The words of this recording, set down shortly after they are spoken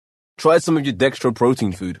Try some of your dextro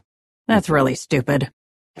protein food. That's really stupid.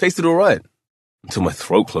 Tasted alright. Until my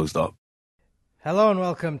throat closed up. Hello and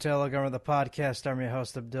welcome to Elegant the podcast. I'm your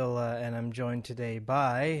host Abdullah, and I'm joined today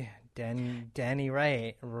by Danny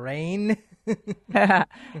Rain.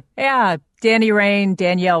 Yeah, Danny Rain,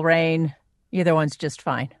 Danielle Rain. Either one's just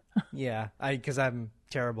fine. Yeah, because I'm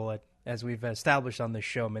terrible at, as we've established on this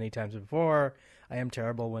show many times before, I am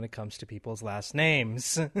terrible when it comes to people's last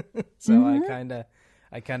names. So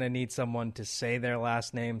I kind of need someone to say their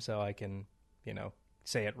last name so I can,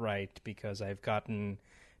 say it right, because I've gotten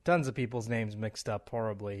tons of people's names mixed up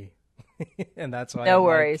horribly. And that's why no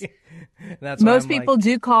worries. That's most people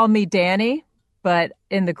do call me Danny, but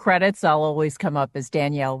in the credits I'll always come up as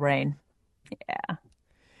Danielle Rain.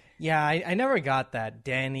 Yeah, I never got that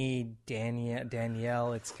Danielle.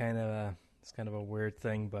 It's kind of a weird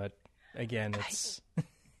thing, but again,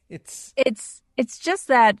 it's just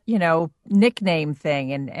that, nickname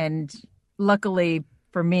thing, and luckily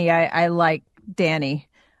for me, I like Danny.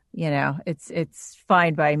 It's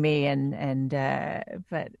fine by me,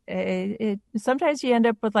 but it sometimes you end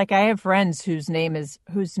up with, like, I have friends whose guy's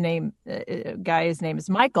name is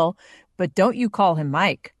Michael, but don't you call him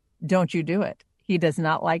Mike? Don't you do it? He does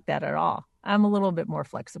not like that at all. I'm a little bit more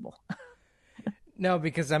flexible. No,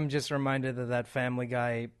 because I'm just reminded of that Family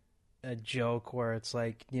Guy joke where it's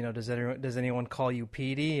like, does anyone call you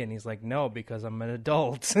Petey? And he's like, no, because I'm an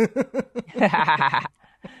adult.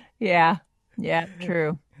 Yeah,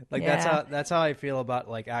 true. Like, yeah. that's how I feel about,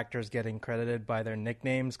 like, actors getting credited by their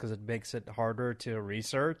nicknames, because it makes it harder to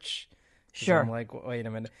research. Sure. I'm like, wait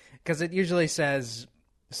a minute, because it usually says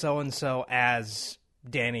so and so as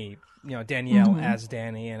Danny, Danielle as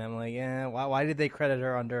Danny, and I'm like, why did they credit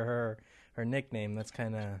her under her nickname? That's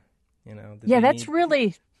kind of, that's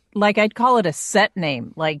really, like, I'd call it a set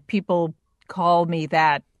name. Like, people call me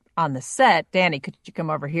that on the set. Danny, could you come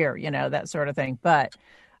over here? That sort of thing. But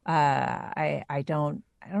I don't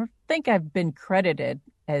think I've been credited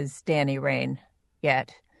as Danny Rain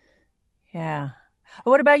yet. Yeah.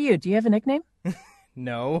 What about you? Do you have a nickname?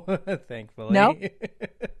 No, thankfully. No?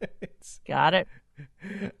 Got it.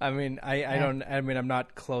 I mean, I'm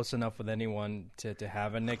not close enough with anyone to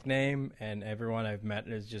have a nickname, and everyone I've met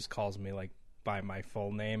just calls me, like, by my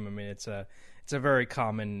full name. I mean, it's a very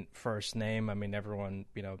common first name. I mean, everyone,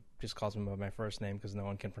 just calls me by my first name because no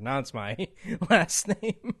one can pronounce my last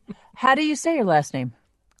name. How do you say your last name?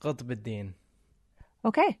 Qutbuddin.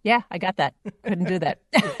 Okay, yeah, I got that. Couldn't do that.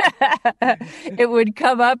 It would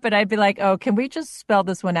come up, and I'd be like, oh, can we just spell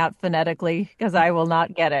this one out phonetically? Because I will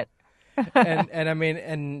not get it. and I mean,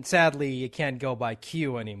 and sadly, you can't go by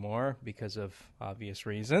Q anymore because of obvious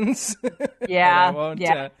reasons. Yeah,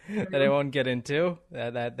 that I won't get into.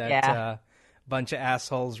 That bunch of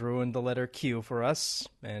assholes ruined the letter Q for us,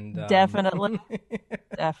 and definitely.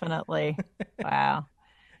 Wow.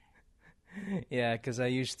 Yeah, because I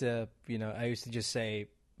used to just say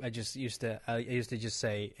Abdullah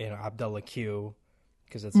Q,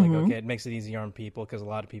 because it's like, okay, it makes it easier on people, because a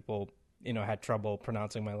lot of people had trouble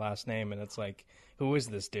pronouncing my last name, and it's like, who is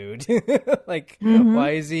this dude? Like,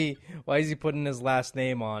 why is he putting his last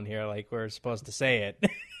name on here? Like, we're supposed to say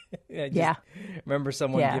it. I remember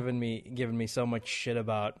someone giving me so much shit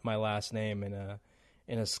about my last name in a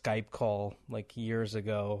Skype call, like, years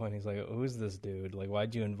ago, and he's like, who's this dude? Like,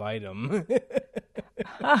 why'd you invite him?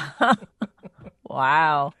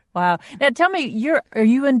 Wow. Now tell me, are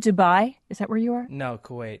you in Dubai? Is that where you are? No,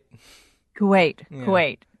 Kuwait.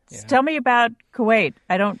 Yeah. Yeah. Tell me about Kuwait.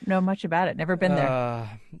 I don't know much about it. Never been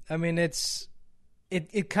there. I mean,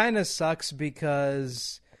 it kind of sucks,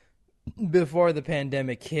 because before the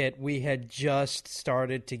pandemic hit, we had just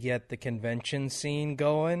started to get the convention scene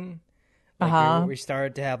going. Like, we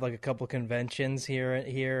started to have, like, a couple conventions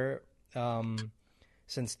here.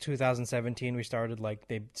 Since 2017, they started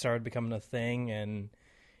becoming a thing, and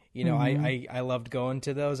I loved going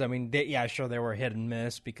to those. I mean, sure, they were hit and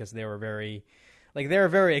miss, because they were very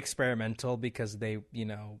experimental, because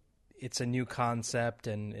it's a new concept,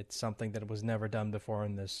 and it's something that was never done before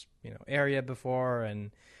in this area before, and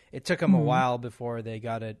it took them a while before they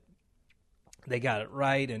got it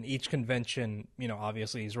right. And each convention,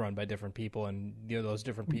 obviously is run by different people, and those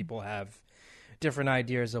different people have different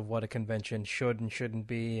ideas of what a convention should and shouldn't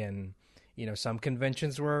be. And some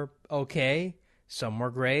conventions were okay, some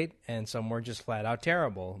were great, and some were just flat out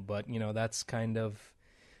terrible. But that's the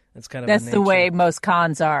way most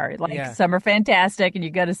cons are. Like, some are fantastic, and you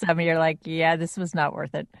go to some and you're like, yeah, this was not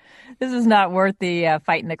worth it. This is not worth the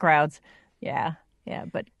fight in the crowds. Yeah.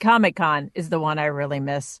 But Comic-Con is the one I really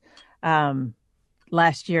miss.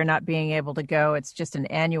 Last year, not being able to go, it's just an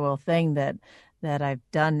annual thing that that I've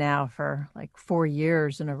done now for like 4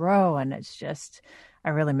 years in a row. And it's just, I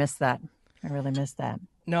really miss that. I really miss that.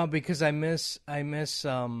 No, because I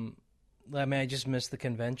just miss the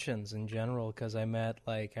conventions in general because I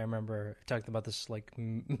remember I talked about this like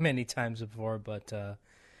many times before, but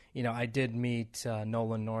I did meet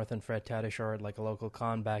Nolan North and Fred Tatasciore at like a local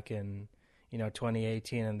con back in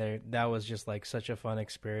 2018, and that was just like such a fun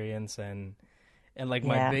experience, and like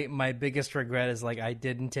my biggest regret is like I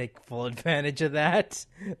didn't take full advantage of that.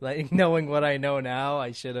 Like knowing what I know now,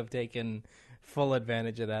 I should have taken full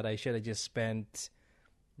advantage of that. I should have just spent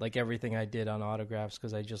like everything I did on autographs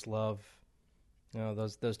because I just love,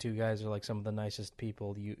 those two guys are like some of the nicest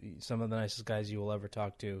people some of the nicest guys you will ever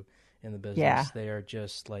talk to in the business. Yeah. They are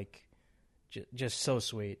just like, just so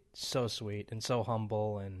sweet, and so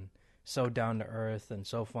humble and so down to earth and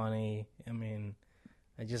so funny. I mean,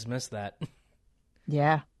 I just miss that.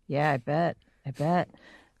 Yeah, I bet.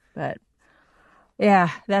 But yeah,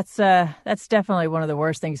 that's definitely one of the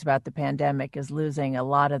worst things about the pandemic is losing a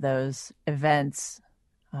lot of those events.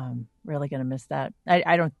 Really going to miss that.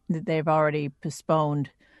 I don't. They've already postponed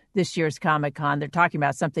this year's Comic-Con. They're talking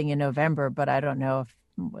about something in November, but I don't know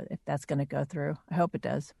if that's going to go through. I hope it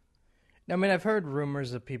does. I mean, I've heard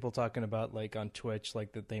rumors of people talking about like on Twitch,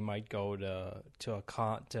 like that they might go to a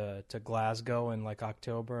con to Glasgow in like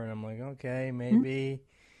October, and I'm like, okay, maybe,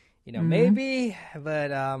 maybe,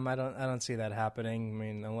 but I don't see that happening. I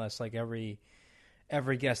mean, unless like every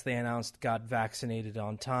guest they announced got vaccinated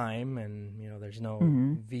on time, and there's no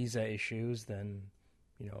visa issues, then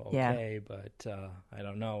okay. Yeah. But I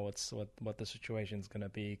don't know what the situation's gonna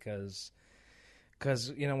be because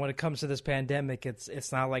when it comes to this pandemic,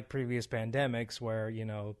 it's not like previous pandemics where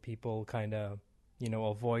people kind of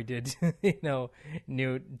avoided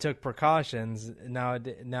took precautions. Now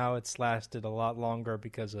it's lasted a lot longer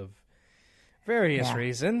because of various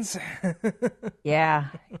reasons. yeah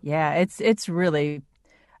it's really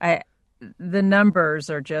the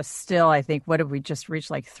numbers are just still, I think, what did we just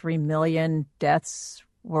reach, like 3 million deaths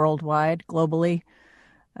worldwide globally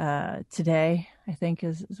today, I think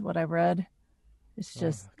is what I read. It's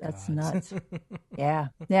just, that's nuts. Yeah.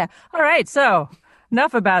 All right. So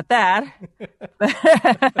enough about that.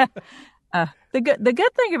 The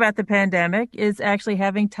good thing about the pandemic is actually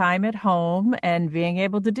having time at home and being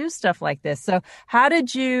able to do stuff like this. So how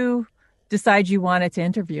did you decide you wanted to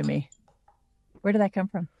interview me? Where did that come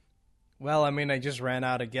from? Well, I mean, I just ran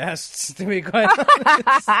out of guests, to be quite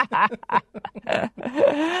honest.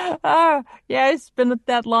 Oh, yeah, it's been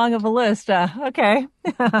that long of a list. Okay.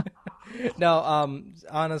 No,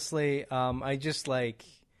 honestly, I just like,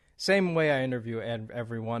 same way I interview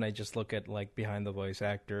everyone, I just look at like behind the voice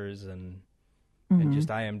actors and just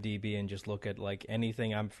IMDb and just look at like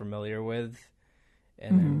anything I'm familiar with.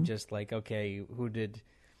 And then just like, okay,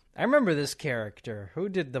 I remember this character. Who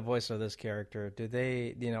did the voice of this character? Do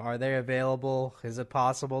they, are they available? Is it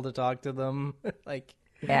possible to talk to them? Like,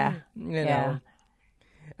 yeah, I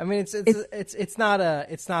mean, it's not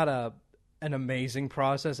an amazing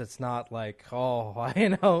process. It's not like,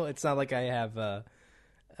 it's not like I have a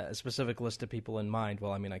specific list of people in mind.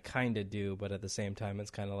 Well, I mean, I kind of do, but at the same time,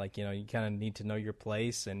 it's kind of like, you kind of need to know your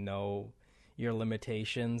place and know your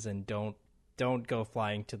limitations, and don't go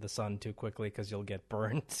flying to the sun too quickly because you'll get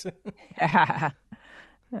burnt. Yeah,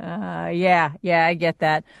 I get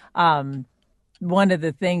that. One of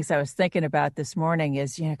the things I was thinking about this morning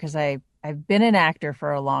is, because I've been an actor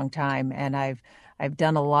for a long time, and I've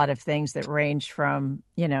done a lot of things that range from,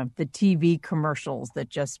 the TV commercials that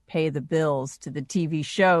just pay the bills to the TV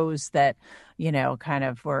shows that, kind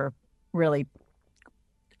of were really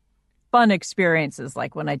fun experiences,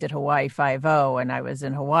 like when I did Hawaii Five-0 and I was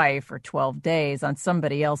in Hawaii for 12 days on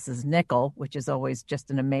somebody else's nickel, which is always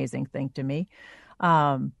just an amazing thing to me.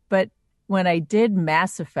 But when I did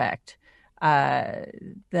Mass Effect,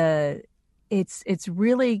 it's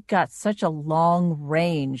really got such a long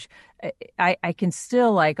range. I can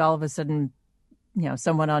still, like, all of a sudden,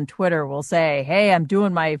 someone on Twitter will say, hey, I'm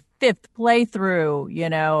doing my 5th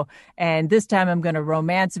playthrough, and this time I'm going to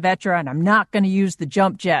romance Vetra and I'm not going to use the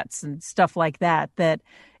jump jets and stuff like that, that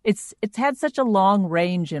it's had such a long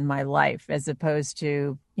range in my life, as opposed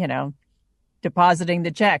to, depositing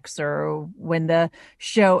the checks or when the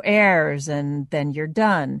show airs and then you're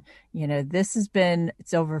done. This has been,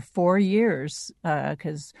 it's over 4 years,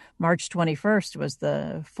 because March 21st was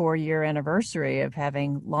the 4-year anniversary of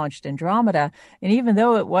having launched Andromeda. And even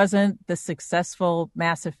though it wasn't the successful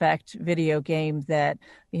Mass Effect video game that,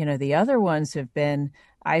 the other ones have been,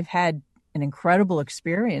 I've had an incredible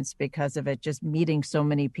experience because of it, just meeting so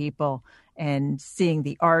many people and seeing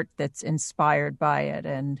the art that's inspired by it.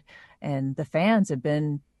 And the fans have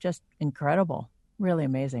been just incredible. Really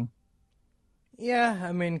amazing. Yeah,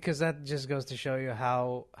 I mean, because that just goes to show you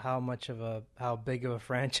how big of a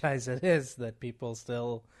franchise it is that people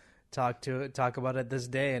still talk about it this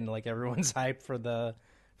day, and like everyone's hyped for the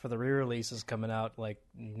re-releases coming out like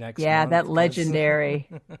next Yeah, month. that 'Cause legendary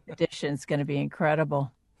edition is going to be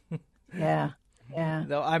incredible. Yeah, yeah.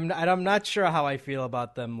 though I'm not sure how I feel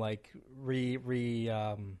about them like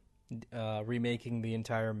remaking the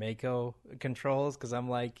entire Mako controls, because I'm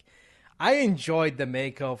like, I enjoyed the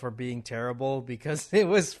Mako for being terrible because it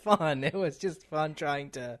was fun. It was just fun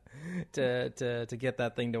trying to get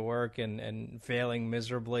that thing to work and failing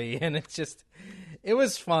miserably, and it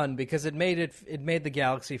was fun because it made the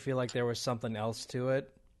Galaxy feel like there was something else to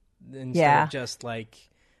it instead Yeah. of just like,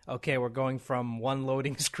 okay, we're going from one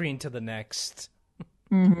loading screen to the next.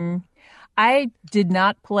 I did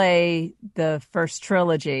not play the first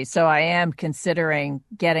trilogy, so I am considering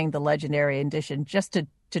getting the Legendary Edition just to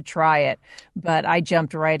try it. But I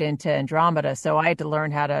jumped right into Andromeda, so I had to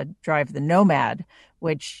learn how to drive the Nomad,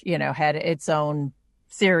 which, had its own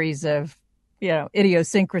series of,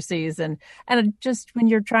 idiosyncrasies. And just when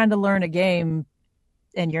you're trying to learn a game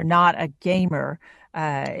and you're not a gamer,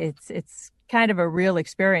 it's kind of a real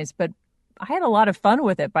experience. But I had a lot of fun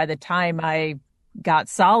with it by the time I got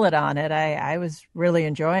solid on it. I was really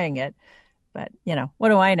enjoying it. But, what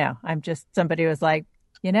do I know? I'm just somebody who was like,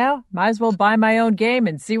 might as well buy my own game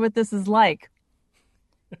and see what this is like.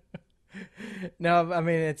 No, I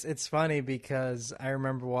mean it's funny because I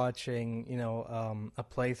remember watching a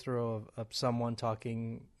playthrough of someone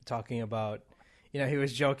talking about, he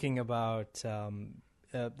was joking about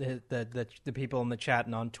the people in the chat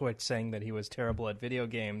and on Twitch saying that he was terrible at video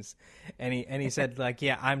games, and he said like,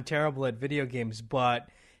 yeah, I'm terrible at video games, but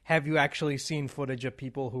have you actually seen footage of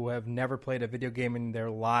people who have never played a video game in their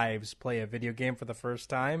lives play a video game for the first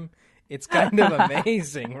time? It's kind of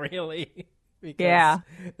amazing, really, because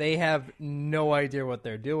they have no idea what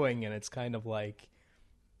they're doing, and it's kind of like,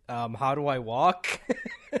 how do I walk?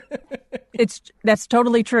 That's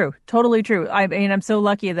totally true. Totally true. I mean, I'm so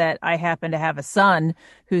lucky that I happen to have a son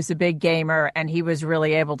who's a big gamer, and he was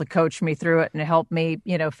really able to coach me through it and help me,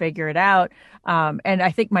 figure it out. And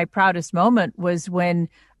I think my proudest moment was when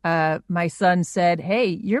my son said, "Hey,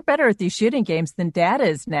 you're better at these shooting games than Dad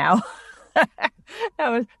is now."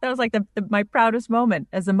 That was like my proudest moment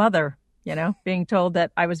as a mother, being told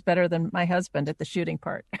that I was better than my husband at the shooting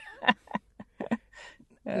part.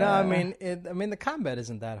 No, I mean, the combat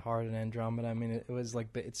isn't that hard in Andromeda. I mean, it was like,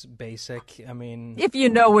 it's basic. I mean, if you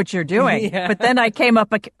know what you're doing. Yeah. But then I came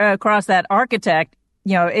up across that architect.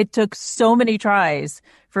 It took so many tries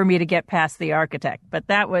for me to get past the architect, but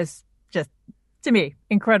that was just, to me,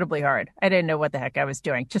 incredibly hard. I didn't know what the heck I was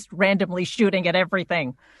doing, just randomly shooting at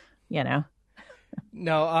everything,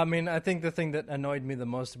 No, I mean, I think the thing that annoyed me the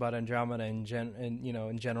most about Andromeda in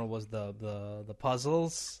general was the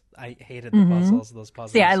puzzles. I hated the puzzles. Those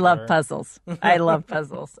puzzles. See, I love puzzles. I love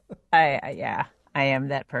puzzles. I am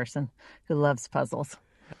that person who loves puzzles.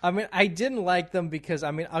 I mean, I didn't like them because,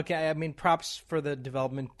 props for the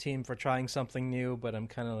development team for trying something new, but I'm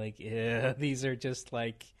kind of like, yeah, these are just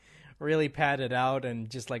like really padded out and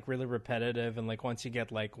just like really repetitive, and like once you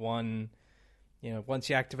get like one. Once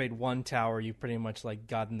you activate one tower, you've pretty much like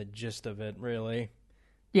gotten the gist of it, really.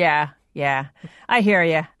 Yeah. I hear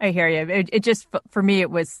you. It just, for me, it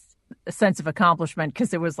was a sense of accomplishment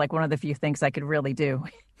because it was like one of the few things I could really do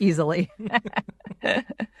easily. All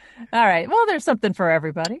right. Well, there's something for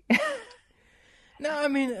everybody. No, I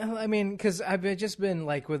mean, because I've just been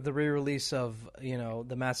like with the re-release of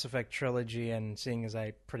the Mass Effect trilogy, and seeing as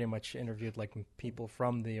I pretty much interviewed like people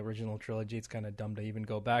from the original trilogy, it's kind of dumb to even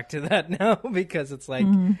go back to that now because it's like,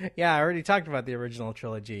 yeah, I already talked about the original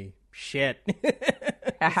trilogy. Shit.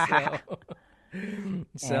 I've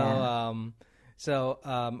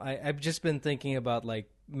just been thinking about like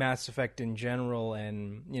Mass Effect in general,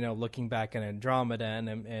 and looking back at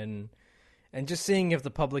Andromeda and just seeing if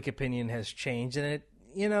the public opinion has changed. And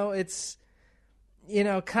it's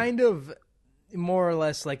kind of more or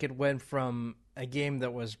less like it went from a game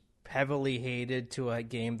that was heavily hated to a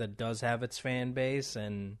game that does have its fan base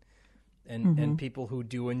and people who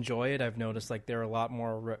do enjoy it. I've noticed like there are a lot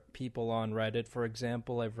more people on Reddit, for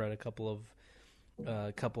example. I've read a couple of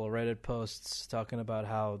Reddit posts talking about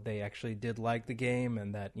how they actually did like the game,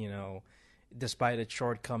 and that despite its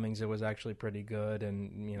shortcomings, it was actually pretty good,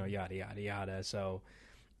 and yada yada yada. So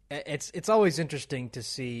it's always interesting to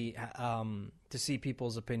see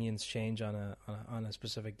people's opinions change on a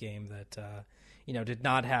specific game that did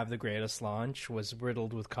not have the greatest launch, was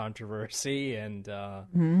riddled with controversy and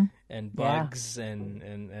bugs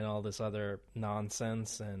and all this other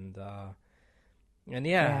nonsense, and And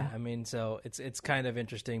Yeah. I mean, so it's kind of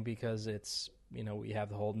interesting because it's, we have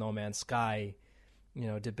the whole No Man's Sky,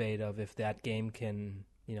 debate of if that game can,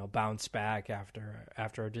 bounce back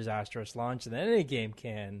after a disastrous launch, then any game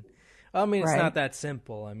can. I mean, it's Right. not that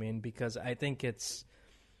simple. I mean, because I think it's,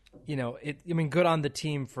 good on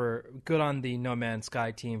the No Man's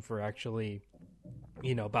Sky team for actually,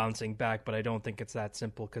 bouncing back, but I don't think it's that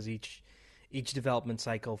simple because each development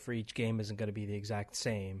cycle for each game isn't going to be the exact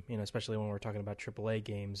same, especially when we're talking about AAA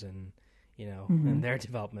games and, and their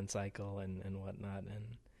development cycle and whatnot.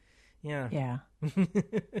 And Yeah.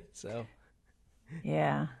 so.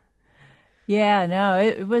 Yeah. Yeah, no,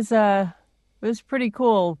 it was pretty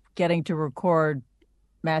cool getting to record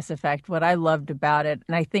Mass Effect. What I loved about it,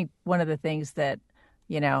 and I think one of the things that,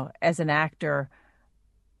 as an actor,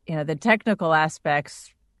 the technical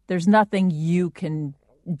aspects, there's nothing you can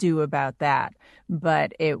do about that.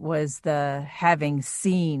 But it was the having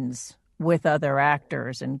scenes with other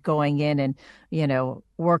actors and going in and,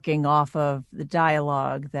 working off of the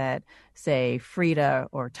dialogue that, say, Frida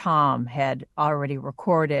or Tom had already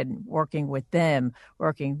recorded, working with them,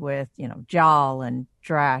 working with, Jal and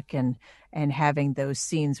Drac and having those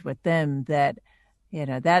scenes with them that,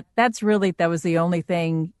 that was the only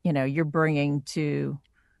thing, you're bringing to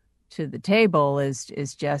the table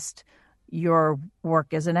is just your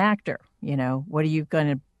work as an actor. What are you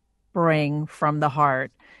going to bring from the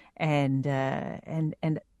heart? And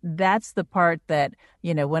that's the part that,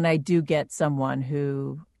 when I do get someone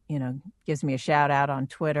who, gives me a shout out on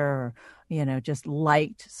Twitter or, just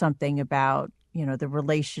liked something about, the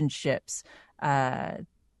relationships,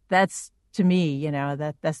 that's to me,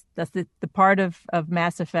 that's the part of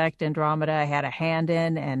Mass Effect Andromeda I had a hand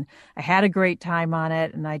in, and I had a great time on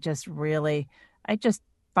it. And I just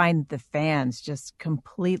find the fans just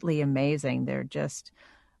completely amazing. They're just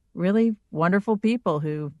really wonderful people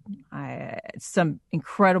who, some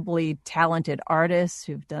incredibly talented artists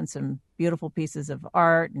who've done some beautiful pieces of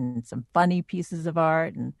art and some funny pieces of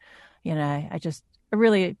art. And, I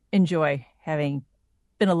really enjoy having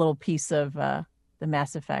been a little piece of the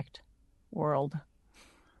Mass Effect world.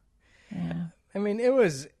 Yeah. I mean, it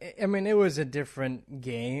was a different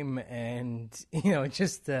game, and I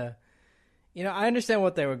understand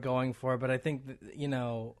what they were going for, but I think that,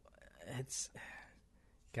 it's,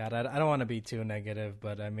 God, I don't want to be too negative,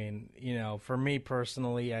 but I mean, for me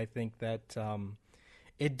personally, I think that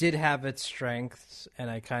it did have its strengths, and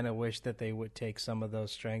I kind of wish that they would take some of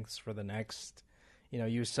those strengths for the next,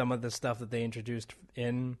 use some of the stuff that they introduced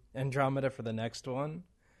in Andromeda for the next one.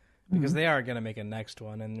 Because they are going to make a next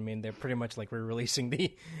one, and I mean they're pretty much like re-releasing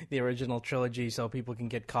the original trilogy, so people can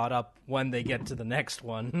get caught up when they get to the next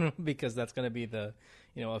one, because that's going to be the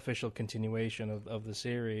official continuation of the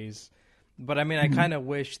series. But I mean, I kind of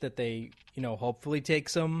wish that they hopefully take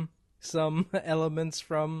some elements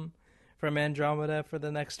from Andromeda for the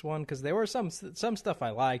next one, because there were some stuff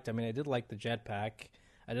I liked. I mean, I did like the jetpack.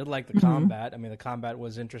 I did like the combat. I mean, the combat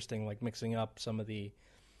was interesting, like mixing up some of the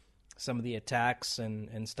attacks and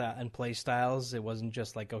play styles. It wasn't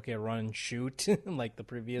just like, okay, run and shoot like the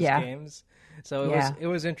previous games. So it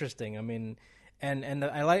was interesting. I mean, and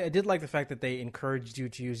I did like the fact that they encouraged you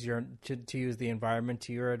to use to use the environment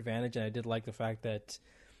to your advantage, and I did like the fact that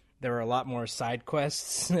there were a lot more side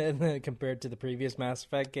quests compared to the previous Mass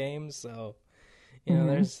Effect games. So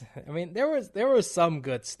there was some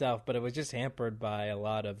good stuff, but it was just hampered by a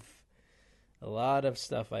lot of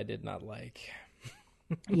stuff I did not like.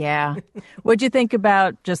 Yeah. What'd you think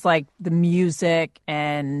about just like the music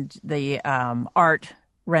and the art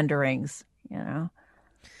renderings,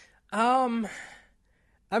 I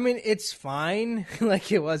mean, it's fine.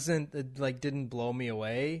 Like, it wasn't, like, didn't blow me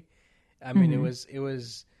away. I mean, it was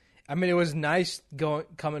nice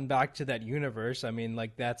coming back to that universe. I mean,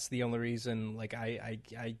 like, that's the only reason, like, I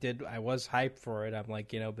was hyped for it. I'm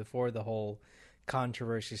like, before the whole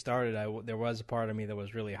controversy started, there was a part of me that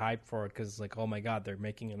was really hyped for it, because like, oh my God, they're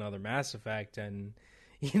making another Mass Effect, and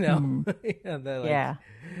like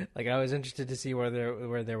I was interested to see where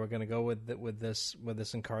they were going to go with this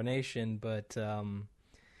incarnation, but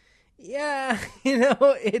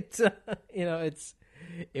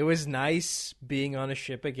it was nice being on a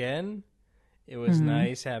ship again. It was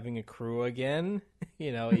nice having a crew again,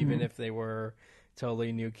 even if they were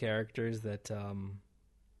totally new characters that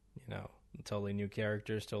totally new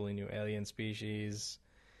characters, totally new alien species,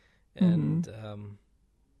 and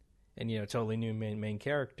totally new main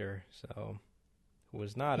character. So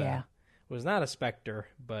was not a Spectre,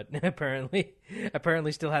 but apparently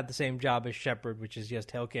still had the same job as Shepard, which is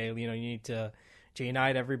just, okay, you need to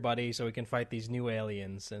unite everybody so we can fight these new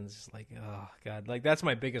aliens. And it's just like, oh god, like that's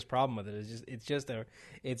my biggest problem with it.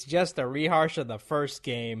 It's just a rehash of the first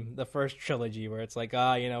game, the first trilogy, where it's like,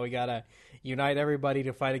 we gotta unite everybody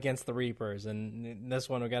to fight against the Reapers, and this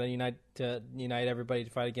one we gotta unite everybody to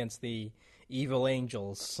fight against the evil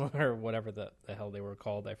angels or whatever the hell they were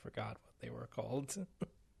called. I forgot what they were called.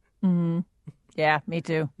 Mm-hmm. Yeah, me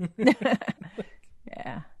too.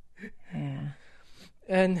 Yeah.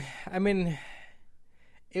 And I mean,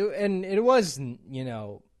 it was,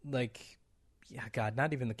 like, yeah, God,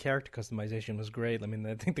 not even the character customization was great. I mean,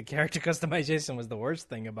 I think the character customization was the worst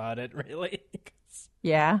thing about it, really.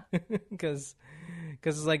 Yeah. Because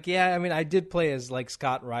it's like, yeah, I mean, I did play as like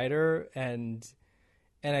Scott Ryder, and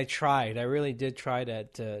I really did try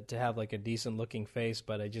to have like a decent looking face,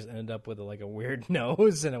 but I just ended up with like a weird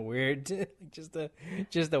nose and a weird, just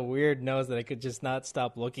a weird nose that I could just not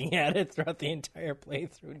stop looking at it throughout the entire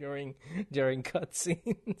playthrough during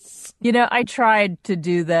cutscenes. I tried to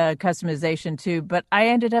do the customization too, but I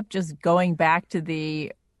ended up just going back to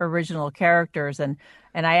the original characters, and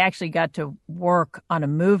I actually got to work on a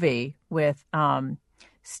movie with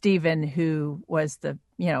Steven, who was the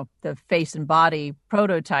face and body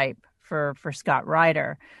prototype for Scott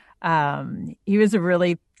Ryder. He was a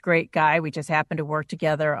really great guy. We just happened to work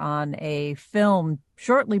together on a film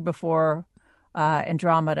shortly before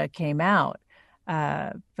Andromeda came out.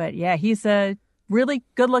 But yeah, he's a really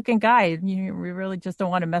good looking guy. We really just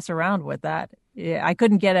don't want to mess around with that. Yeah, I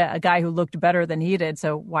couldn't get a guy who looked better than he did,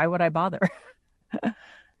 so why would I bother?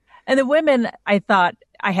 And the women, I thought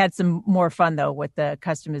I had some more fun, though, with the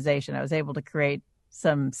customization. I was able to create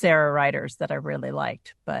some Sarah Riders that I really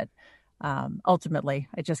liked. But ultimately,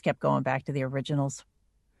 I just kept going back to the originals.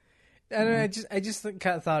 And I just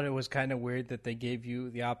kind of thought it was kind of weird that they gave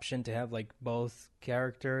you the option to have like both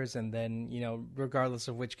characters, and then, regardless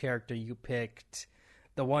of which character you picked,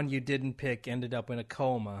 the one you didn't pick ended up in a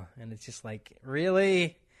coma. And it's just like,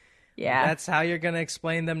 really? Yeah. That's how you're going to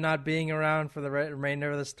explain them not being around for the remainder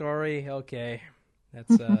of the story? Okay.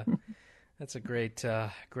 That's a great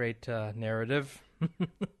narrative.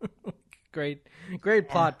 great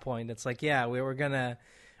plot point. It's like, yeah, we're gonna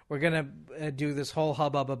do this whole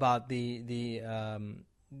hubbub about the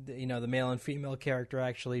male and female character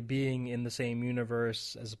actually being in the same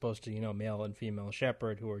universe, as opposed to male and female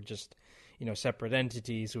Shepherd, who are just separate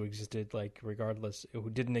entities who existed, like, regardless, who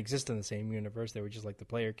didn't exist in the same universe. They were just like the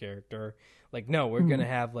player character. Like, no, we're going to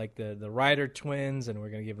have like the Ryder twins, and we're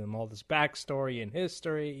going to give them all this backstory and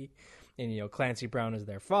history, and Clancy Brown is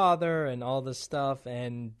their father and all this stuff.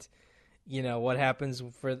 And what happens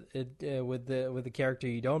for with the character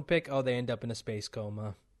you don't pick? Oh, they end up in a space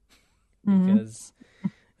coma. Because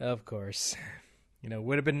of course,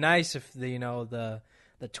 would have been nice if the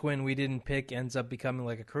twin we didn't pick ends up becoming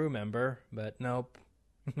like a crew member, but nope.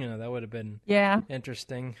 That would have been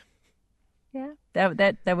interesting. Yeah,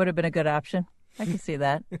 that would have been a good option. I can see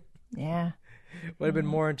that. Yeah, would have been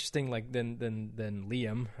more interesting, like than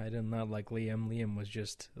Liam. I did not like Liam. Liam was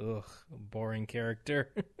just a boring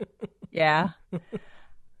character. Yeah,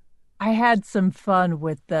 I had some fun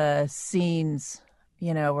with the scenes,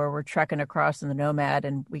 where we're trekking across in the Nomad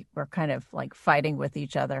and we're kind of like fighting with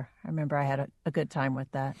each other. I remember I had a good time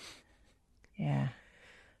with that. Yeah.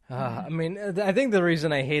 I mean, I think the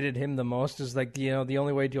reason I hated him the most is like, the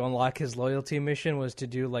only way to unlock his loyalty mission was to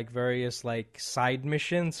do like various like side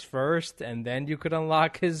missions first, and then you could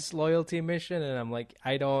unlock his loyalty mission. And I'm like,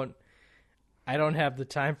 I don't have the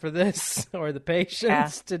time for this or the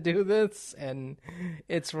patience to do this. And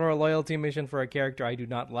it's for a loyalty mission for a character I do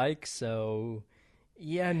not like. So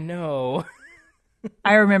yeah, no.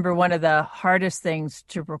 I remember one of the hardest things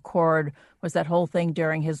to record was that whole thing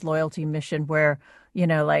during his loyalty mission where,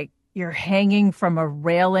 like you're hanging from a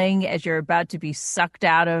railing as you're about to be sucked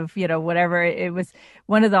out of, whatever. It was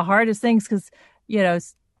one of the hardest things because,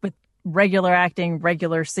 with regular acting,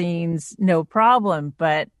 regular scenes, no problem.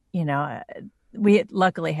 But, we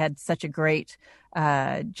luckily had such a great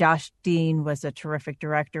Josh Dean was a terrific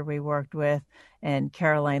director we worked with, and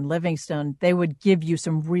Caroline Livingstone. They would give you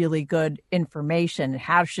some really good information.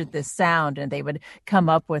 How should this sound? And they would come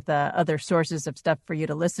up with other sources of stuff for you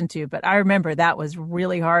to listen to. But I remember that was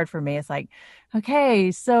really hard for me. It's like,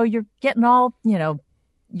 okay, so you're getting all,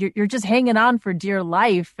 you're just hanging on for dear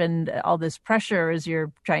life and all this pressure as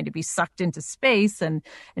you're trying to be sucked into space and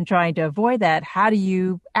trying to avoid that. How do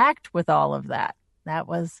you act with all of that? That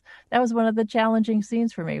was one of the challenging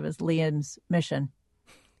scenes for me, was Liam's mission.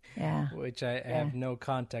 Yeah. which I have no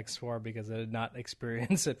context for because I did not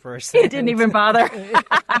experience it first. He didn't even bother.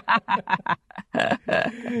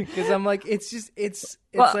 Because I'm like, it's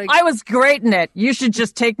Well, like I was great in it. You should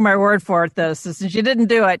just take my word for it, though. So since you didn't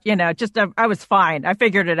do it, I was fine. I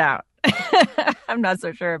figured it out. I'm not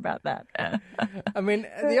so sure about that. I mean,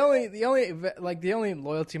 the only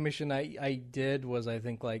loyalty mission I did was I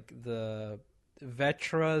think like the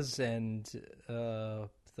Vetras and the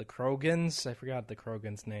Krogans. I forgot the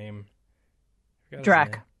Krogan's name.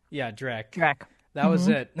 Drac. Yeah, Drac. Drac. That was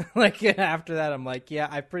it. Like after that, I'm like, yeah,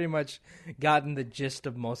 I've pretty much gotten the gist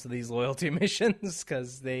of most of these loyalty missions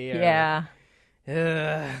because they. Yeah.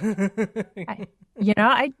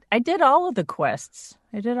 I I did all of the quests.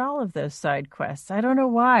 I did all of those side quests. I don't know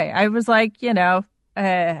why. I was like,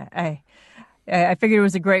 I figured it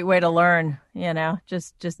was a great way to learn,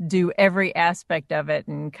 just do every aspect of it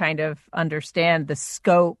and kind of understand the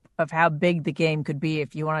scope of how big the game could be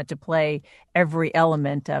if you wanted to play every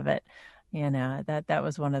element of it. That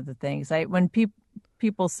was one of the things. When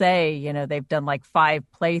people say, they've done like 5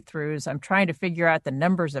 playthroughs, I'm trying to figure out the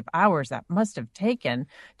numbers of hours that must have taken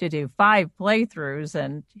to do 5 playthroughs.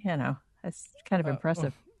 And, that's kind of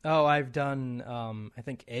impressive. Oh, I've done, I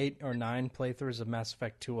think 8 or 9 playthroughs of Mass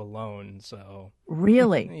Effect 2 alone. So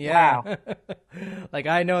really, yeah, wow. Like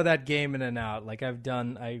I know that game in and out. Like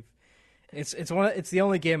it's the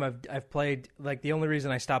only game I've played. Like the only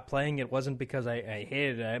reason I stopped playing it wasn't because I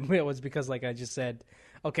hated it. It was because like I just said,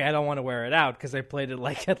 okay, I don't want to wear it out because I played it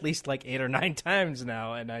like at least like 8 or 9 times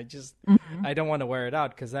now, and I just I don't want to wear it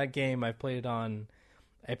out because that game I played it on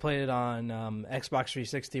Xbox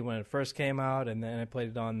 360 when it first came out, and then I played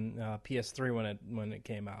it on PS3 when it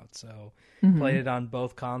came out. So played it on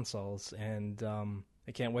both consoles, and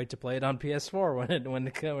I can't wait to play it on PS4 when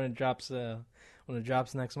it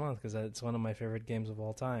drops next month because it's one of my favorite games of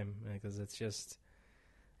all time because it's just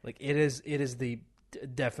like it is the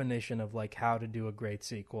definition of like how to do a great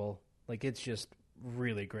sequel. Like it's just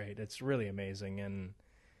really great. It's really amazing, and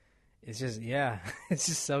it's just it's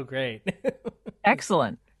just so great.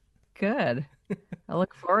 Excellent. Good. I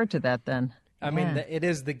look forward to that then. I mean, it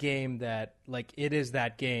is the game that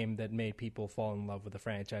that game that made people fall in love with the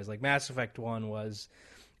franchise. Like Mass Effect 1 was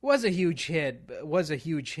a huge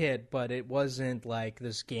hit, but it wasn't like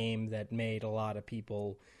this game that made a lot of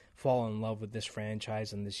people fall in love with this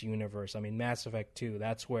franchise and this universe. I mean, Mass Effect 2,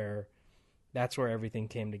 that's where everything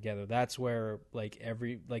came together. That's where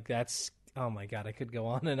oh my god, I could go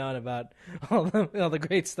on and on about all the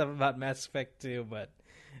great stuff about Mass Effect 2, but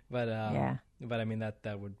I mean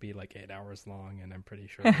that would be like 8 hours long, and I'm pretty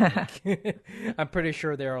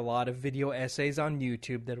sure there are a lot of video essays on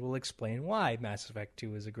YouTube that will explain why Mass Effect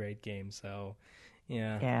 2 is a great game. So,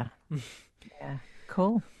 yeah,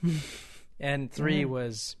 cool. And 3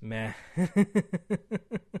 was meh.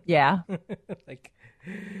 Yeah, like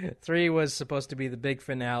 3 was supposed to be the big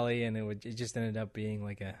finale, and it just ended up being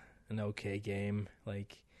like an okay game.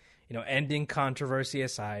 Like, ending controversy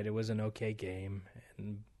aside, it was an okay game,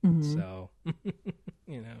 and so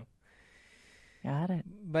got it.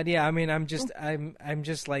 But yeah, I mean, I'm just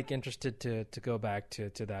like interested to go back to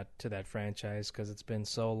that franchise because it's been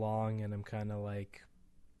so long, and I'm kind of like,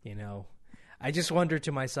 I just wonder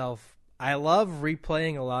to myself. I love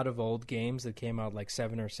replaying a lot of old games that came out like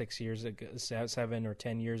 7 or 10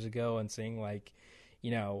 years ago, and seeing like,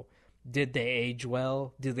 did they age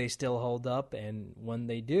well? Do they still hold up? And when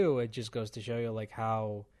they do, it just goes to show you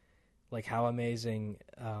how amazing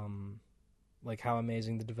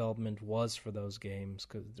the development was for those games.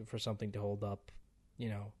 'Cause for something to hold up,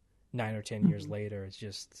 9 or 10 years later,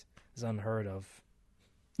 it's unheard of.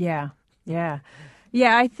 Yeah.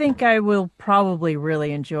 I think I will probably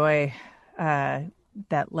really enjoy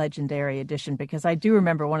that Legendary Edition because I do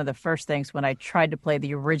remember one of the first things when I tried to play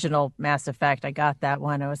the original Mass Effect. I got that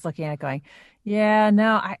one. I was looking at it going,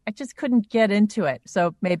 I just couldn't get into it.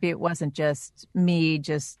 So maybe it wasn't just me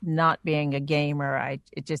just not being a gamer.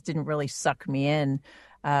 It just didn't really suck me in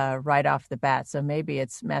right off the bat. So maybe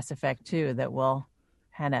it's Mass Effect 2 that will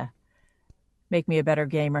kind of make me a better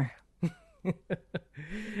gamer.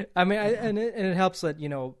 I mean, and it helps that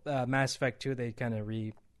Mass Effect 2 they kind of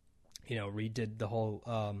redid the whole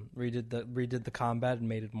redid the combat and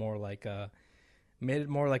made it more like a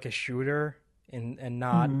shooter and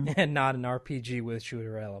not and not an RPG with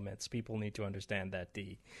shooter elements. People need to understand that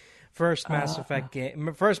the first Mass Effect game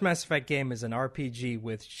is an RPG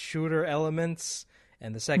with shooter elements,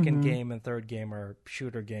 and the second game and third game are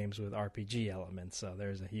shooter games with RPG elements. So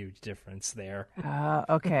there's a huge difference there.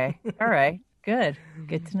 Okay. All right. Good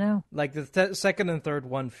to know. Like the second and third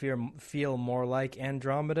one feel more like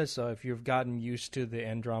Andromeda. So if you've gotten used to the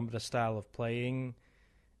Andromeda style of playing,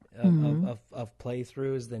 of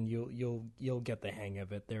playthroughs, then you'll get the hang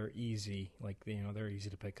of it. They're easy, like they're easy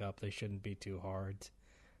to pick up. They shouldn't be too hard.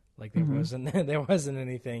 Like there wasn't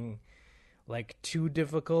anything like too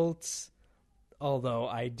difficult. Although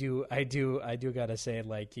I do gotta say,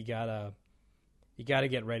 like you gotta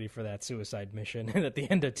get ready for that suicide mission at the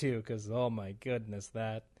end of 2, because oh my goodness,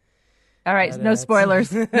 that. All right, no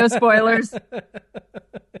spoilers. No spoilers.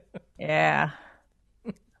 Yeah.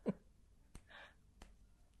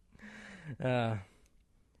 Yeah.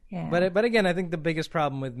 But again, I think the biggest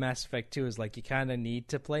problem with Mass Effect 2 is like you kind of need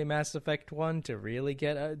to play Mass Effect 1 to really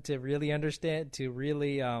get to really understand, to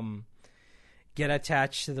really get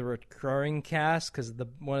attached to the recurring cast, because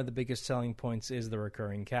one of the biggest selling points is the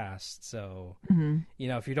recurring cast. So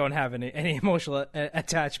if you don't have any emotional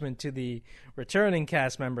attachment to the returning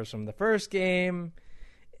cast members from the first game,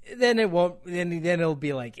 then it won't. Then it'll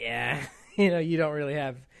be like, yeah, you don't really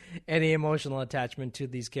have any emotional attachment to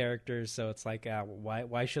these characters, so it's like,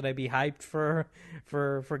 why should I be hyped for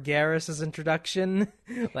Garrus's introduction?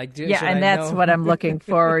 Like, and that's what I'm looking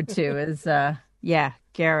forward to is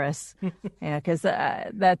Garrus, because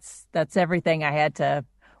that's everything I had to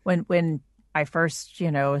when I first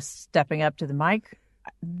was stepping up to the mic.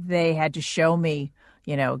 They had to show me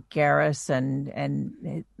Garrus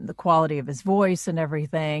and the quality of his voice and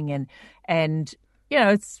everything, and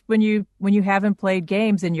it's when you haven't played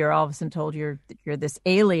games and you're all of a sudden told you're this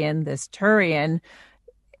alien, this Turian.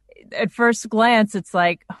 At first glance, it's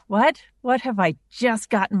like, what have I just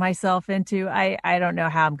gotten myself into? I don't know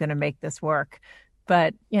how I'm going to make this work.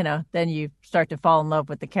 But, then you start to fall in love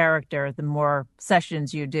with the character, the more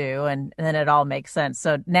sessions you do, and then it all makes sense.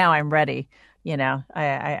 So now I'm ready.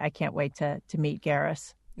 I can't wait to meet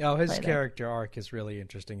Garrus. Oh, his character arc is really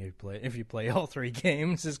interesting if you play all 3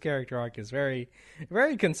 games. His character arc is very,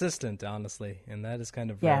 very consistent, honestly, and that is kind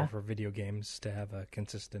of rare for video games to have a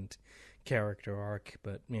consistent character arc.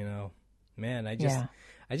 But man, I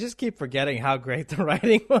just keep forgetting how great the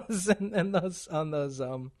writing was on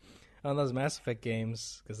those Mass Effect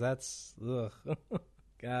games, because that's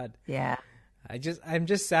God. Yeah. I'm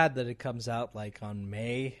just sad that it comes out like on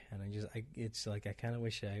May, and it's like I kind of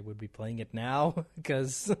wish I would be playing it now,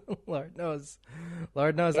 because Lord knows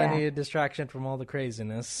I need a distraction from all the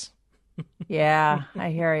craziness. Yeah,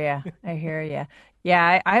 I hear you.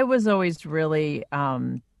 Yeah, I was always really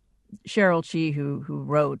Cheryl Chee, who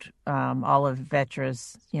wrote all of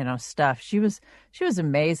Vetra's stuff. She was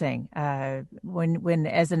amazing. When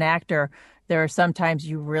as an actor, there are sometimes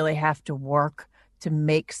you really have to work to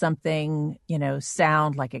make something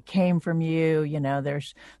sound like it came from you.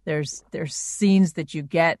 There's scenes that you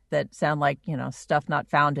get that sound like stuff not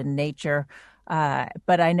found in nature.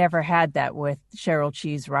 But I never had that with Cheryl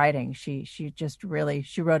Chee's writing. She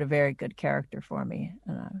wrote a very good character for me,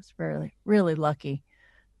 and I was really, really lucky,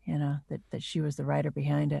 that she was the writer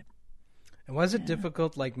behind it. And was it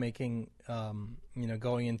difficult, like making,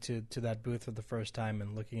 going into that booth for the first time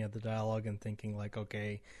and looking at the dialogue and thinking like,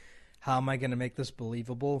 okay, how am I going to make this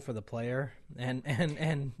believable for the player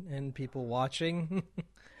and people watching?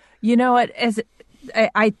 You know what? As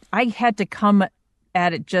I had to come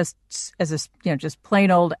at it just as just plain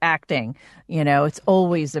old acting. It's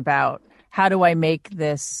always about how do I make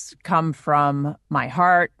this come from my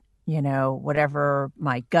heart, whatever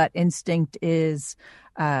my gut instinct is,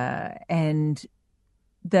 and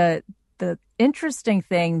the interesting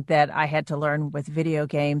thing that I had to learn with video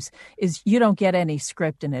games is you don't get any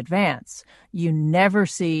script in advance. You never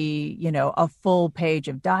see, a full page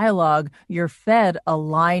of dialogue. You're fed a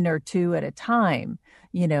line or 2 at a time.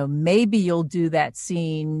 Maybe you'll do that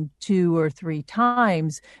scene 2 or 3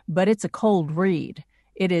 times, but it's a cold read.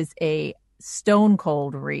 It is a stone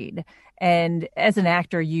cold read. And as an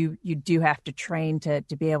actor, you do have to train to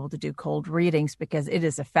be able to do cold readings, because it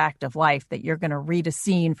is a fact of life that you're going to read a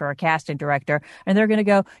scene for a casting director and they're going to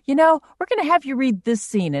go, we're going to have you read this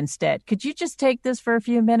scene instead. Could you just take this for a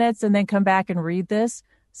few minutes and then come back and read this?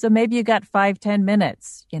 So maybe you got 5-10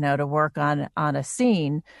 minutes, to work on a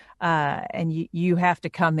scene, and you have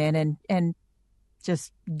to come in and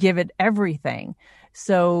just give it everything.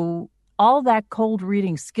 So all that cold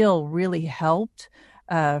reading skill really helped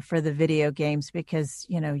for the video games, because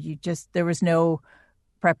there was no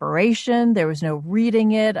preparation, there was no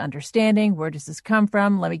reading it, understanding where does this come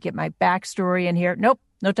from, let me get my backstory in here. Nope,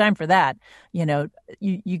 no time for that.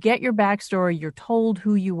 You get your backstory, you're told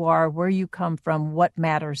who you are, where you come from, what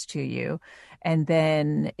matters to you, and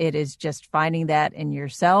then it is just finding that in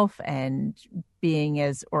yourself and being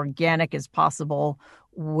as organic as possible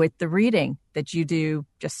with the reading that you do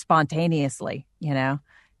just spontaneously.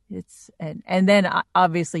 It's and then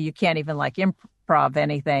obviously you can't even like improv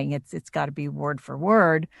anything. It's got to be word for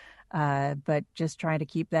word, but just trying to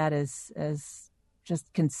keep that as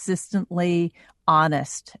just consistently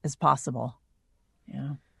honest as possible.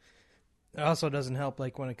 Yeah. It also doesn't help,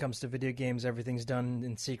 like, when it comes to video games, everything's done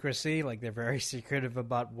in secrecy. Like, they're very secretive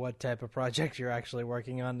about what type of project you're actually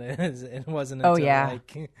working on. It wasn't until you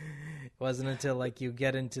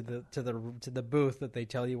get into the booth that they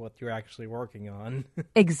tell you what you're actually working on.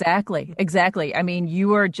 Exactly. I mean, you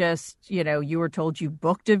were just, you were told you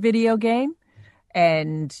booked a video game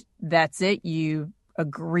and that's it. You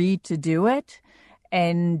agree to do it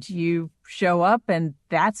and you show up, and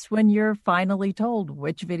that's when you're finally told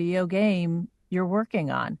which video game you're working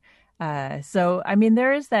on. So, I mean,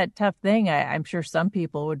 there is that tough thing. I'm sure some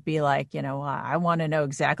people would be like, I want to know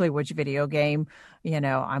exactly which video game,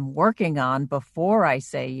 I'm working on before I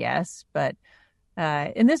say yes. But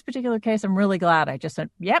in this particular case, I'm really glad I just said,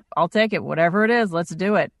 yep, I'll take it. Whatever it is, let's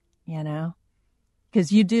do it,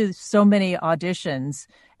 because you do so many auditions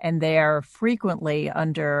and they are frequently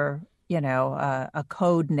under, a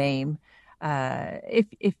code name.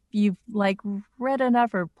 If you've read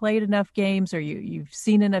enough or played enough games, or you've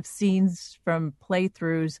seen enough scenes from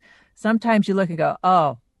playthroughs, sometimes you look and go,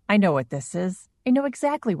 oh, I know what this is. I know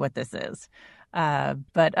exactly what this is.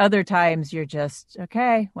 But other times you're just,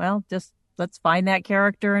 okay, well, just let's find that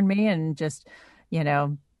character in me and just,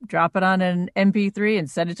 drop it on an MP3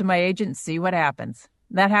 and send it to my agent and see what happens.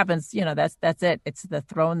 That happens, that's it. It's the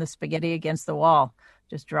throwing the spaghetti against the wall.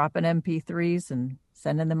 Just dropping MP3s and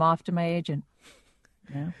sending them off to my agent.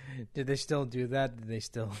 Yeah. Do they still do that? Do they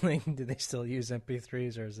still use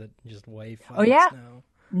MP3s, or is it just WAV files? Oh yeah.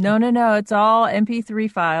 Now? No. It's all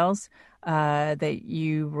MP3 files that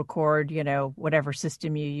you record. Whatever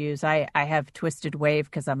system you use. I have Twisted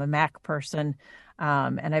Wave because I'm a Mac person,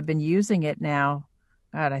 and I've been using it now.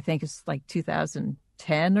 God, I think it's like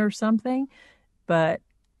 2010 or something. But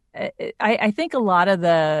I think a lot of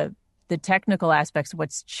the technical aspects,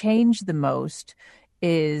 what's changed the most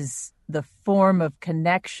is the form of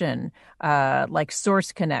connection. Like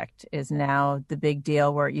Source Connect is now the big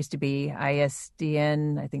deal, where it used to be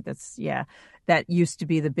ISDN. I think that used to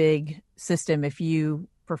be the big system. If you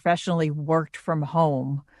professionally worked from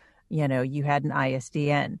home, you had an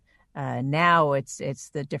ISDN. Now it's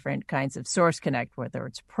the different kinds of Source Connect, whether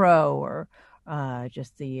it's Pro or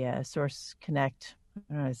just the Source Connect.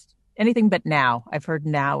 Anything but Now. I've heard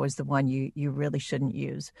Now is the one you really shouldn't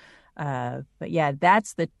use. But yeah,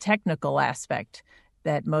 that's the technical aspect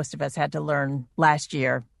that most of us had to learn last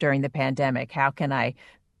year during the pandemic. How can I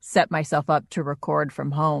set myself up to record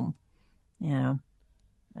from home? I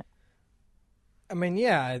mean,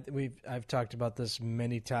 yeah, I've talked about this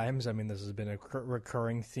many times. I mean, this has been a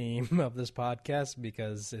recurring theme of this podcast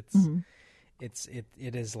because it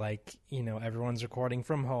is like, everyone's recording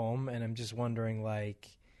from home, and I'm just wondering,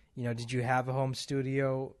 did you have a home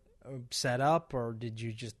studio set up, or did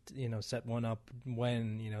you just, set one up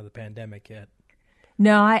when, the pandemic hit?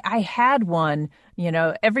 No, I had one.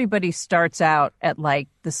 Everybody starts out at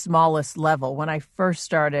the smallest level. When I first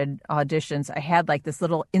started auditions, I had this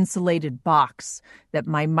little insulated box that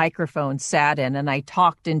my microphone sat in, and I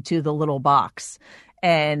talked into the little box.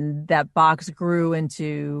 And that box grew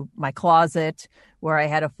into my closet, where I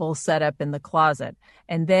had a full setup in the closet.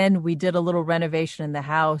 And then we did a little renovation in the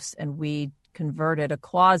house, and we converted a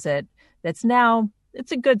closet that's now,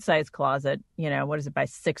 it's a good sized closet. What is it, by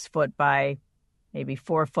 6 foot by maybe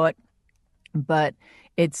 4 foot, but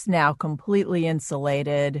it's now completely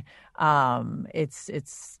insulated.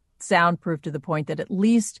 It's soundproof to the point that at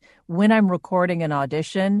least when I'm recording an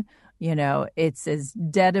audition, it's as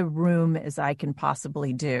dead a room as I can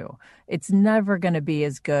possibly do. It's never going to be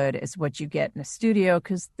as good as what you get in a studio,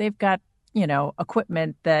 because they've got,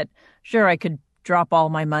 equipment that, sure, I could drop all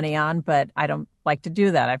my money on, but I don't like to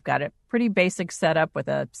do that. I've got a pretty basic setup with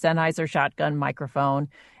a Sennheiser shotgun microphone,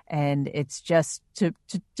 and it's just to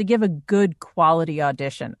give a good quality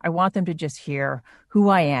audition. I want them to just hear who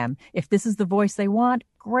I am. If this is the voice they want,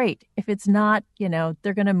 great. If it's not,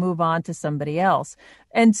 they're going to move on to somebody else.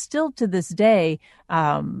 And still to this day,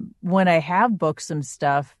 when I have booked some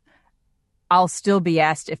stuff, I'll still be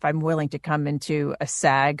asked if I'm willing to come into a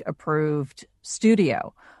SAG-approved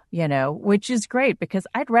studio, which is great, because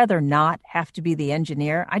I'd rather not have to be the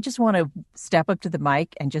engineer. I just want to step up to the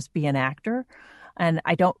mic and just be an actor. And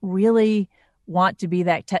I don't really want to be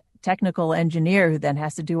that technical engineer who then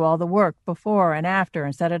has to do all the work before and after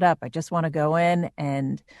and set it up. I just want to go in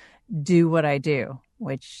and do what I do,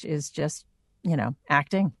 which is just,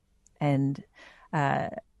 acting. And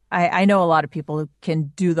I know a lot of people who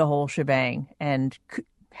can do the whole shebang, and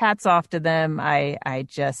hats off to them.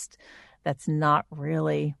 That's not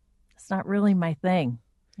really not really my thing,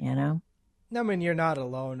 you know? I mean, you're not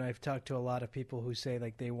alone. I've talked to a lot of people who say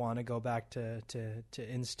like they want to go back to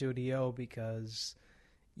in studio because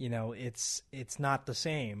it's not the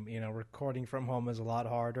same. Recording from home is a lot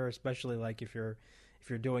harder, especially like if you're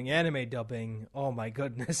doing anime dubbing. Oh my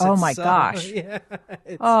goodness! Oh my gosh! Yeah,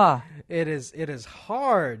 Oh, it is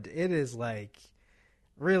hard. It is like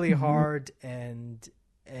really hard, and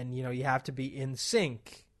you have to be in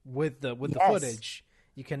sync with the footage.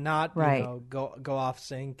 You cannot right. Go off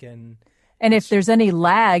sync And if there's any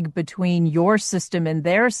lag between your system and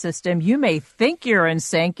their system, you may think you're in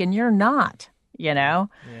sync and you're not, Yeah.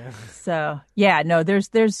 So, yeah, no,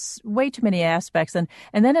 there's way too many aspects. And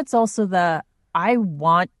then it's also I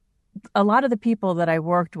want a lot of the people that I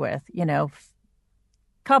worked with,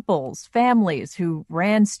 couples, families who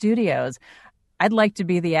ran studios. I'd like to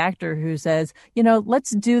be the actor who says, let's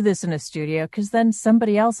do this in a studio because then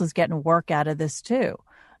somebody else is getting work out of this too.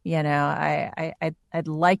 I'd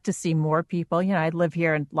like to see more people. I live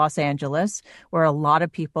here in Los Angeles where a lot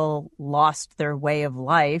of people lost their way of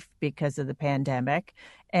life because of the pandemic.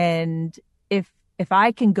 And if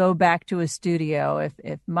I can go back to a studio,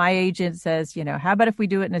 if my agent says, how about if we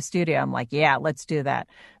do it in a studio? I'm like, yeah, let's do that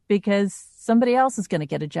because somebody else is going to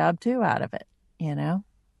get a job too out of it,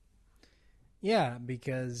 Yeah,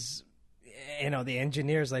 because the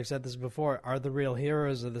engineers, I've said this before, are the real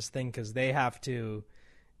heroes of this thing because they have to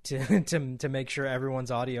make sure everyone's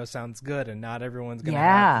audio sounds good, and not everyone's gonna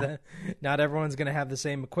have the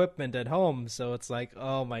same equipment at home. So it's like,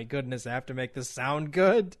 oh my goodness, I have to make this sound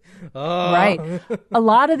good. Oh. Right. A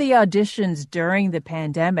lot of the auditions during the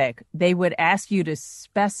pandemic, they would ask you to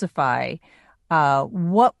specify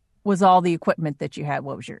what was all the equipment that you had.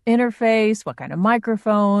 What was your interface? What kind of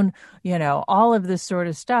microphone? All of this sort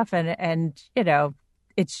of stuff. And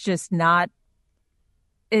it's just not.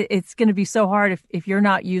 It's going to be so hard if you're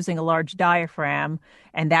not using a large diaphragm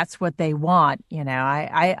and that's what they want.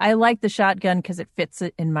 I like the shotgun because it fits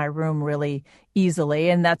it in my room really easily.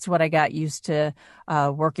 And that's what I got used to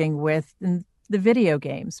working with in the video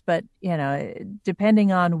games. But,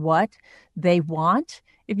 depending on what they want,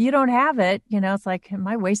 if you don't have it, it's like, am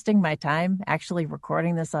I wasting my time actually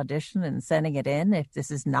recording this audition and sending it in if this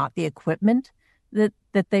is not the equipment that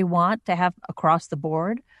they want to have across the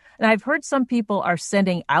board? And I've heard some people are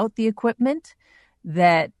sending out the equipment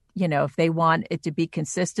that, if they want it to be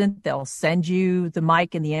consistent, they'll send you the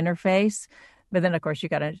mic and the interface. But then, of course, you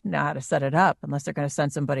got to know how to set it up unless they're going to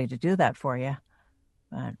send somebody to do that for you.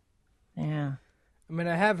 But, yeah. I mean,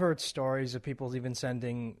 I have heard stories of people even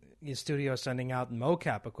sending out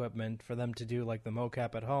mocap equipment for them to do like the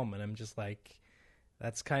mocap at home. And I'm just like,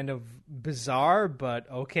 that's kind of bizarre, but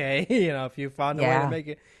okay. If you found a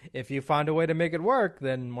way to make it, work,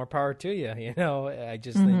 then more power to you. I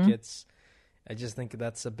just think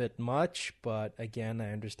that's a bit much. But again,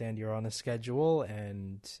 I understand you're on a schedule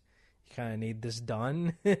and you kind of need this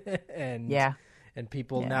done. And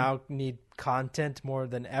people now need content more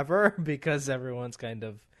than ever because everyone's kind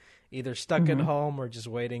of either stuck at home or just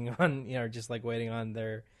waiting on, waiting on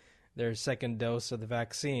their second dose of the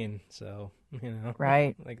vaccine. So,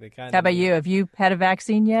 right. Like they kind of. How about you? Have you had a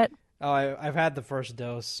vaccine yet? Oh, I've had the first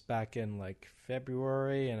dose back in like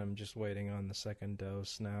February, and I'm just waiting on the second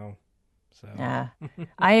dose now. So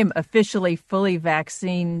I am officially fully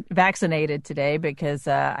vaccinated today because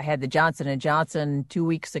I had the Johnson & Johnson 2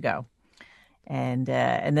 weeks ago. And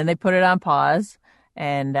then they put it on pause.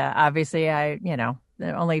 And obviously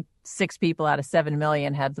only 6 people out of 7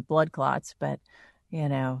 million had the blood clots, but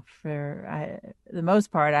for the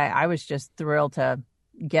most part, I was just thrilled to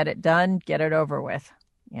get it done, get it over with,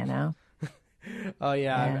 Oh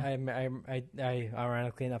yeah. I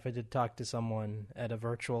ironically enough, I did talk to someone at a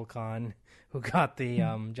virtual con who got the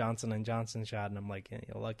Johnson & Johnson shot, and I'm like,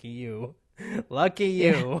 lucky you. Lucky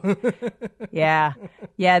you. Yeah.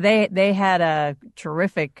 They had a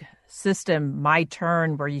terrific system, My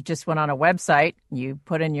Turn, where you just went on a website, you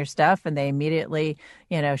put in your stuff, and they immediately,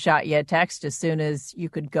 shot you a text as soon as you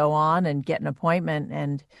could go on and get an appointment.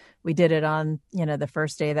 And we did it on, the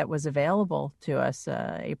first day that was available to us,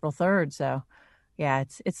 April 3rd. So, yeah,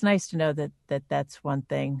 it's nice to know that that's one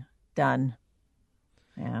thing done.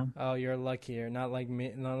 Yeah. Oh, you're luckier. Not like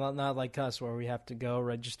me. Not like us, where we have to go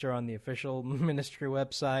register on the official ministry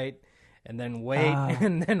website, and then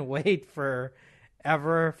wait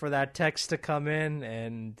forever for that text to come in,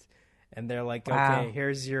 and they're like, okay,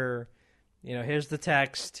 here's your, here's the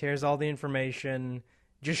text, here's all the information,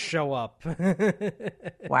 just show up.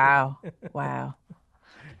 Wow.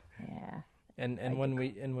 Yeah. And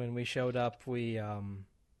when we showed up, we it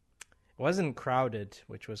wasn't crowded,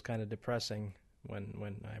 which was kind of depressing.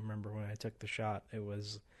 When I remember when I took the shot, it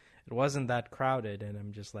was it wasn't that crowded, and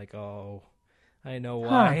I'm just like, oh, I know Huh.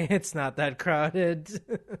 why it's not that crowded.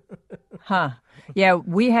 Huh. Yeah,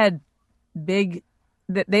 we had big.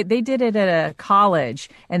 They did it at a college,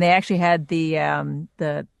 and they actually had the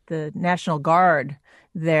National Guard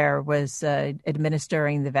there was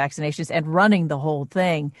administering the vaccinations and running the whole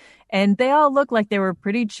thing, and they all looked like they were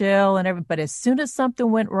pretty chill and everything. But as soon as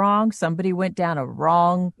something went wrong, somebody went down a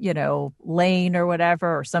wrong, lane or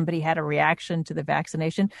whatever, or somebody had a reaction to the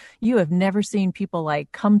vaccination, you have never seen people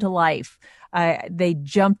like come to life. They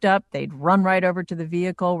jumped up, they'd run right over to the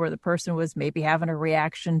vehicle where the person was maybe having a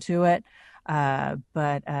reaction to it.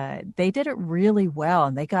 But they did it really well,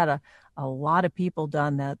 and they got a lot of people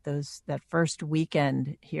done that first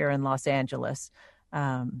weekend here in Los Angeles.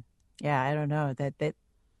 Yeah, I don't know that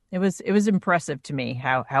it was impressive to me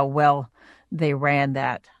how well they ran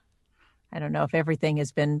that. I don't know if everything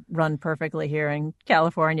has been run perfectly here in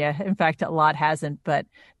California. In fact, a lot hasn't, but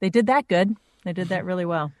they did that good. They did that really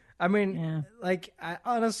well. I mean, Yeah. I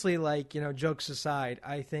honestly, jokes aside,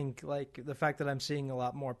 I think, the fact that I'm seeing a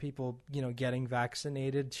lot more people, getting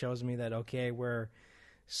vaccinated shows me that, okay, we're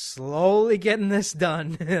slowly getting this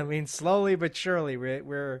done. I mean, slowly but surely.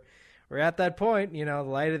 We're at that point, the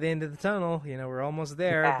light at the end of the tunnel. We're almost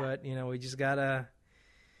there, Yeah. but, we just gotta,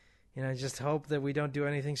 just hope that we don't do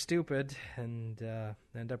anything stupid and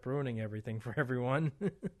end up ruining everything for everyone.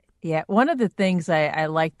 Yeah. One of the things I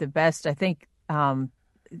like the best, I think,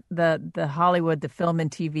 the Hollywood, the film and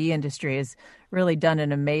TV industry has really done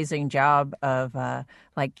an amazing job of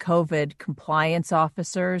like COVID compliance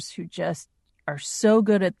officers who just are so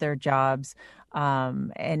good at their jobs.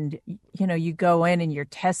 And you go in and you're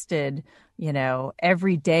tested,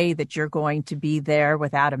 every day that you're going to be there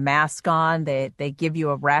without a mask on. They give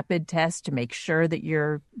you a rapid test to make sure that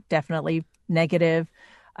you're definitely negative.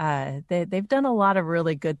 They've done a lot of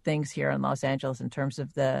really good things here in Los Angeles in terms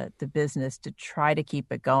of the business to try to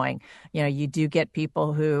keep it going. You do get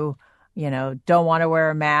people who, don't want to wear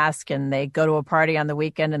a mask, and they go to a party on the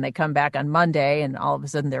weekend and they come back on Monday and all of a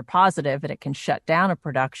sudden they're positive, and it can shut down a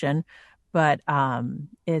production. But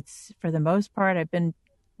it's, for the most part, I've been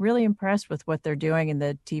really impressed with what they're doing in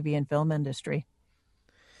the TV and film industry.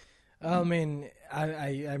 I mean,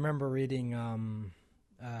 I remember reading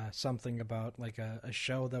something about a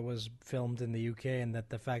show that was filmed in the UK, and that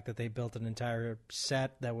the fact that they built an entire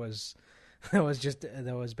set that was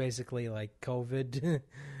basically like COVID,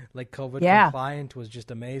 like COVID Yeah. compliant was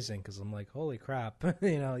just amazing. Because I'm like, holy crap,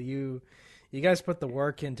 you guys put the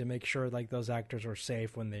work in to make sure those actors were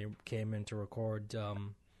safe when they came in to record,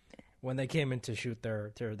 when they came in to shoot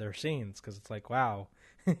their scenes. Because it's like, wow,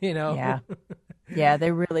 Yeah. Yeah,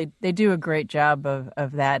 they do a great job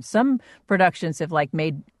of that. Some productions have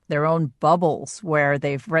made their own bubbles where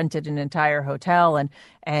they've rented an entire hotel,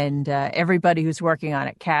 and everybody who's working on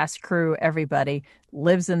it, cast, crew, everybody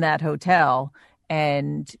lives in that hotel,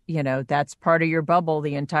 and that's part of your bubble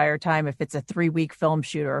the entire time. If it's a 3-week film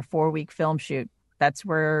shoot or a 4-week film shoot, that's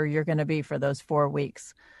where you're going to be for those 4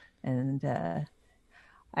 weeks. And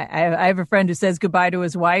I have a friend who says goodbye to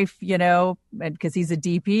his wife, and because he's a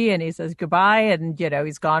DP, and he says goodbye, and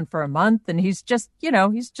he's gone for a month, and he's just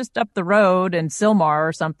up the road in Sylmar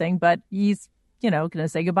or something, but he's going to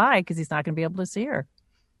say goodbye because he's not going to be able to see her.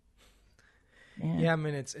 Yeah, I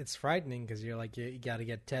mean, it's frightening because you're like, you got to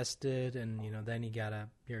get tested, and then you gotta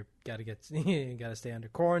stay under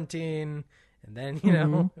quarantine, and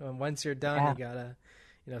then once you're done, you gotta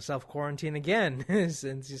self quarantine again. It's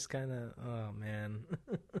just kind of, oh man.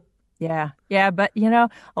 Yeah, but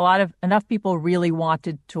enough people really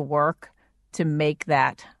wanted to work to make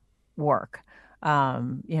that work.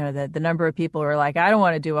 The number of people who are like, I don't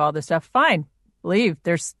want to do all this stuff. Fine, leave.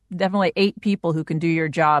 There's definitely 8 people who can do your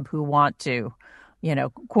job who want to,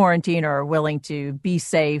 quarantine or are willing to be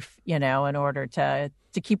safe, in order to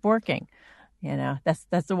keep working. That's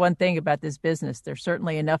the one thing about this business. There's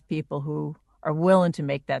certainly enough people who are willing to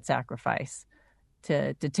make that sacrifice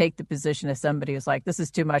to take the position of somebody who's like, this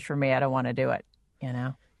is too much for me, I don't want to do it,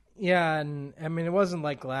 Yeah, and I mean, it wasn't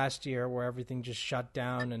like last year where everything just shut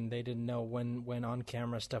down and they didn't know when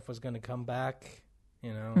on-camera stuff was going to come back,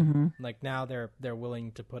 Mm-hmm. Like now they're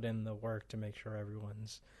willing to put in the work to make sure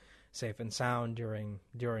everyone's safe and sound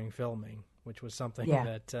during filming, which was something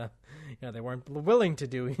that they weren't willing to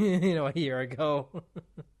do, a year ago.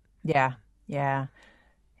 Yeah. Yeah,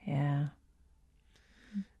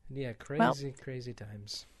 crazy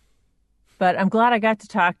times. But I'm glad I got to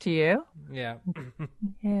talk to you. Yeah.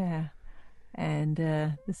 Yeah. And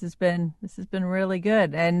this has been really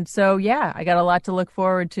good. And so yeah, I got a lot to look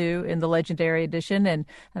forward to in the Legendary Edition, and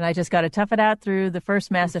I just got to tough it out through the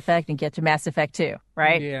first Mass Effect and get to Mass Effect 2,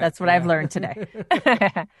 right? Yeah, That's what I've learned today.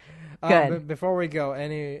 Good. Before we go,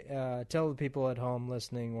 tell the people at home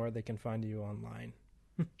listening where they can find you online.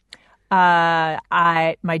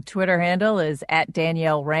 My Twitter handle is at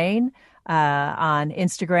Danielle Rain. On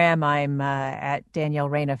Instagram, I'm at Danielle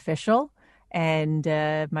Rain Official. And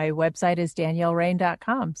my website is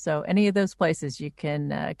daniellerain.com. So any of those places, you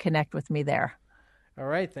can connect with me there. All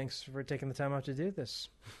right. Thanks for taking the time out to do this.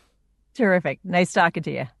 Terrific. Nice talking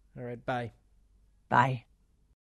to you. All right. Bye. Bye.